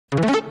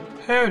Hey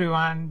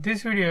everyone,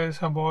 this video is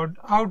about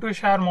how to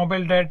share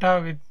mobile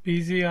data with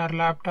PC or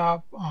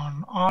laptop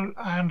on all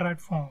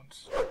Android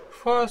phones.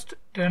 First,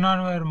 turn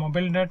on your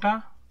mobile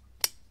data,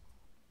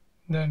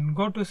 then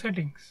go to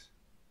settings,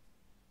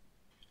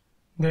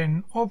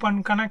 then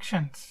open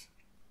connections.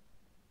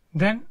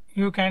 Then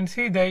you can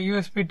see the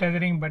USB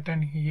tethering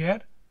button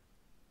here,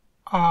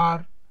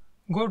 or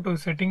go to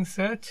settings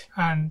search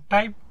and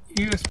type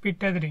USB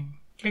tethering.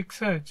 Click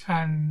search,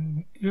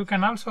 and you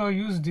can also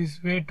use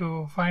this way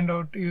to find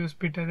out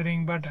USB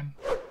tethering button.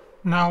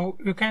 Now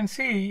you can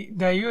see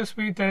the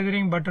USB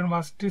tethering button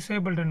was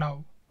disabled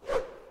now.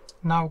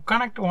 Now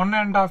connect one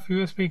end of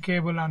USB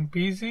cable on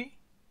PC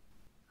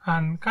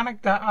and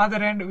connect the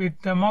other end with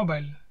the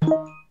mobile.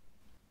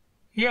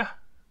 Yeah,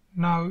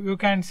 now you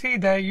can see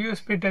the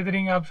USB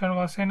tethering option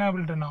was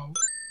enabled now.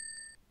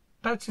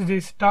 Touch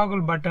this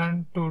toggle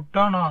button to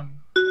turn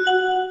on.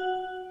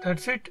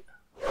 That's it.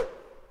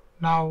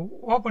 Now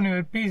open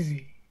your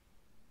PC.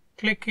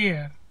 Click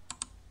here.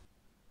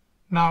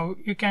 Now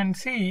you can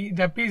see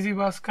the PC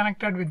was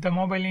connected with the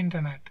mobile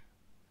internet.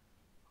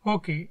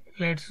 Okay,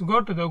 let's go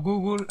to the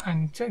Google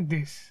and check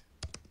this.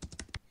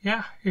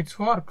 Yeah, it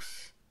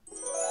works.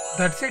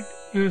 That's it.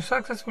 You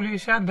successfully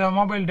shared the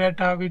mobile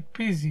data with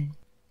PC.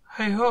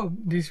 I hope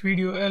this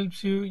video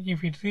helps you.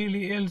 If it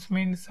really helps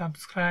me,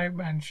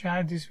 subscribe and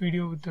share this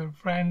video with your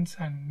friends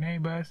and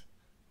neighbors.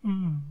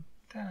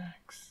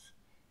 Thanks.